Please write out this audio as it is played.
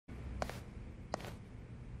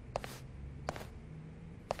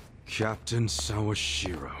Captain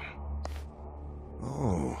Sawashiro.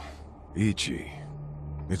 Oh, Ichi.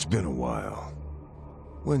 It's been a while.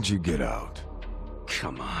 When'd you get out?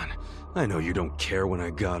 Come on. I know you don't care when I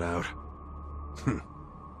got out.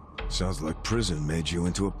 Sounds like prison made you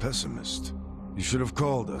into a pessimist. You should have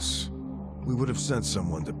called us. We would have sent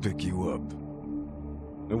someone to pick you up.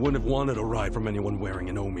 I wouldn't have wanted a ride from anyone wearing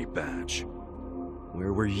an Omi badge.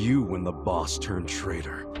 Where were you when the boss turned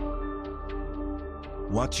traitor?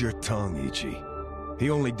 Watch your tongue, Ichi. He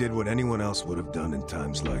only did what anyone else would have done in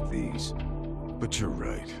times like these. But you're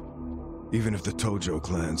right. Even if the Tojo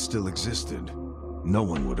clan still existed, no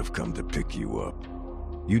one would have come to pick you up.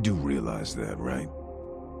 You do realize that, right?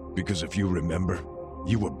 Because if you remember,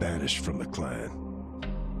 you were banished from the clan.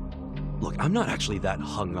 Look, I'm not actually that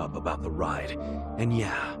hung up about the ride. And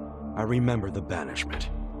yeah, I remember the banishment.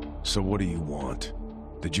 So what do you want?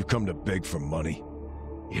 Did you come to beg for money?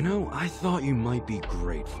 You know, I thought you might be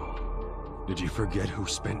grateful. Did you forget who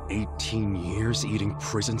spent 18 years eating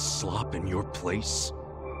prison slop in your place?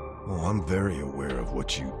 Oh, I'm very aware of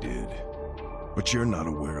what you did. But you're not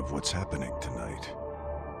aware of what's happening tonight.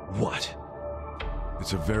 What?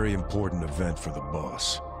 It's a very important event for the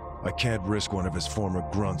boss. I can't risk one of his former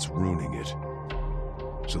grunts ruining it.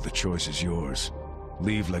 So the choice is yours.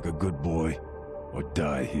 Leave like a good boy, or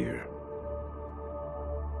die here.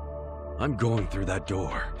 I'm going through that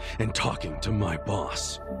door and talking to my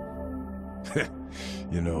boss.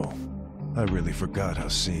 You know, I really forgot how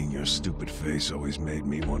seeing your stupid face always made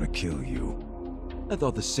me want to kill you. I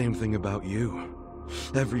thought the same thing about you.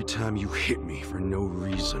 Every time you hit me for no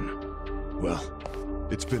reason. Well,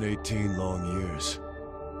 it's been 18 long years.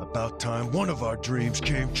 About time one of our dreams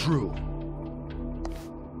came true.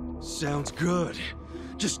 Sounds good.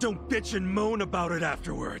 Just don't bitch and moan about it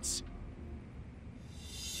afterwards.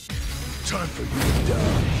 Time for you to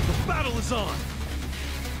die. The battle is on!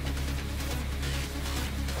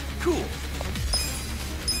 Cool.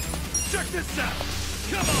 Check this out!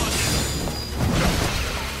 Come on!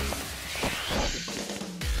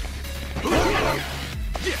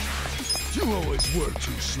 Yeah! You always were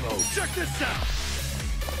too slow. Check this out!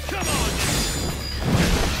 Come on!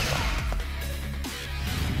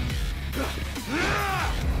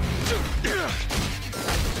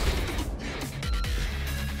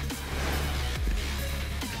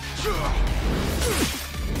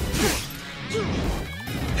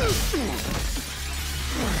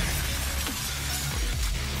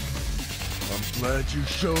 I'm glad you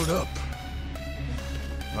showed up.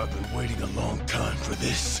 I've been waiting a long time for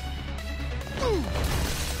this.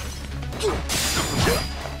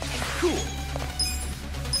 Cool.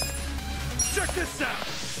 Check this out.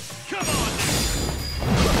 Come on.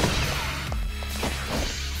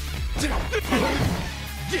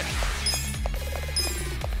 Yeah.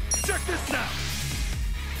 Check this out.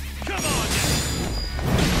 Come on.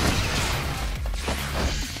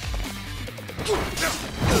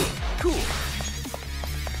 Cool.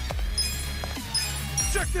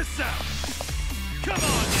 Check this out. Come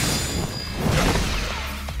on.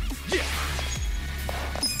 Yeah.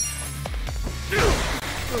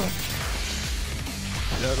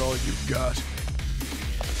 That all you got?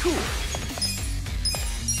 Cool.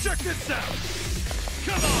 Check this out.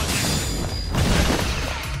 Come on.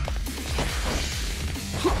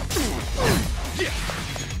 Yeah.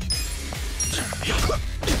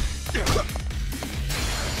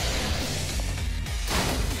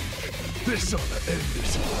 This ought to end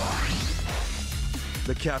this war.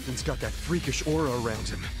 The captain's got that freakish aura around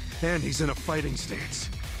him, and he's in a fighting stance.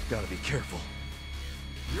 Gotta be careful.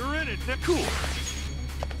 You're in it, cool.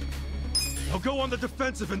 I'll go on the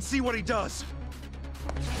defensive and see what he does.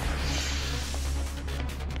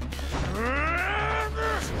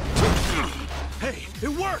 Hey, it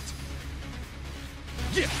worked!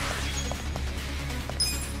 Yeah!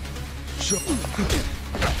 Sure. Cool!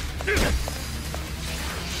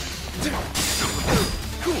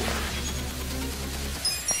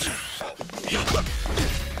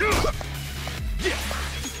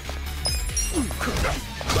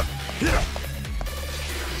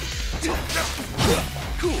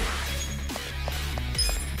 Cool!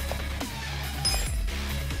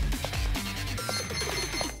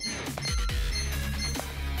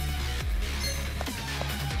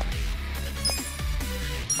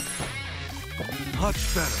 Much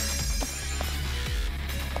better.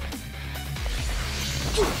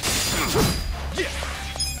 Yeah.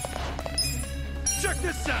 Check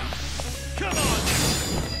this out. Come on.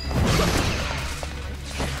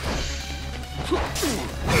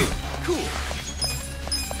 Cool.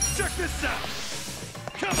 Check this out.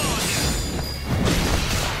 Come on.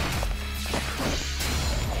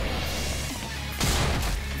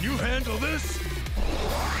 You handle this?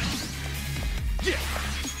 Yeah!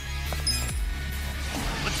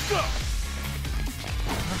 Let's go!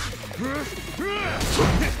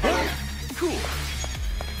 Cool.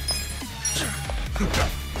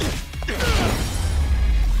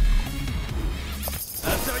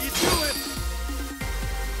 That's how you do it!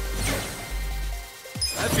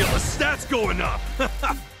 I feel the stats going up!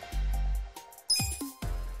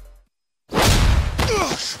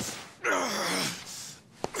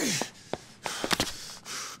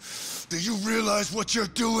 Do you realize what you're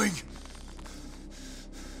doing?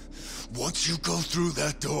 Once you go through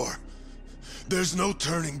that door, there's no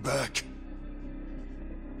turning back.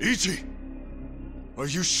 Ichi, are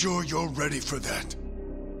you sure you're ready for that?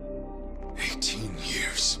 18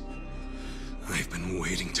 years. I've been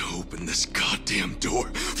waiting to open this goddamn door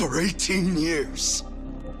for 18 years.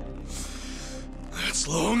 That's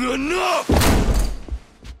long enough!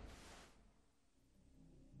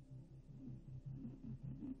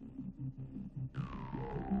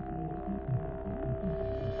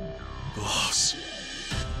 Boss.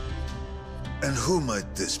 And who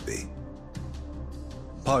might this be?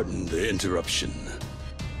 Pardon the interruption.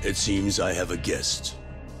 It seems I have a guest.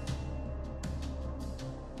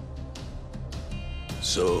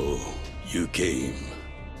 So, you came.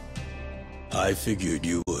 I figured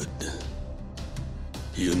you would.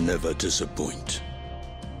 You never disappoint.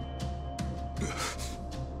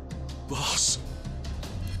 Boss,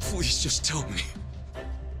 please just tell me.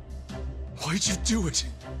 Why'd you do it?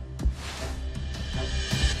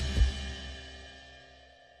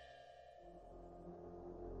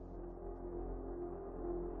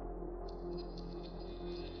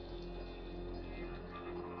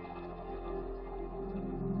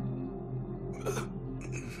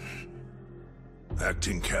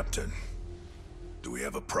 Acting Captain, do we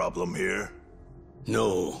have a problem here?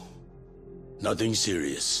 No. Nothing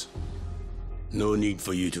serious. No need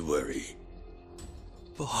for you to worry.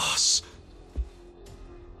 Boss.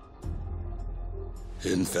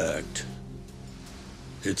 In fact,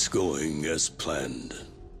 it's going as planned.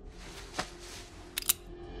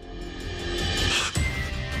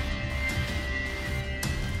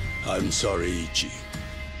 I'm sorry, Ichi.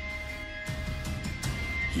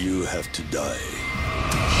 You have to die.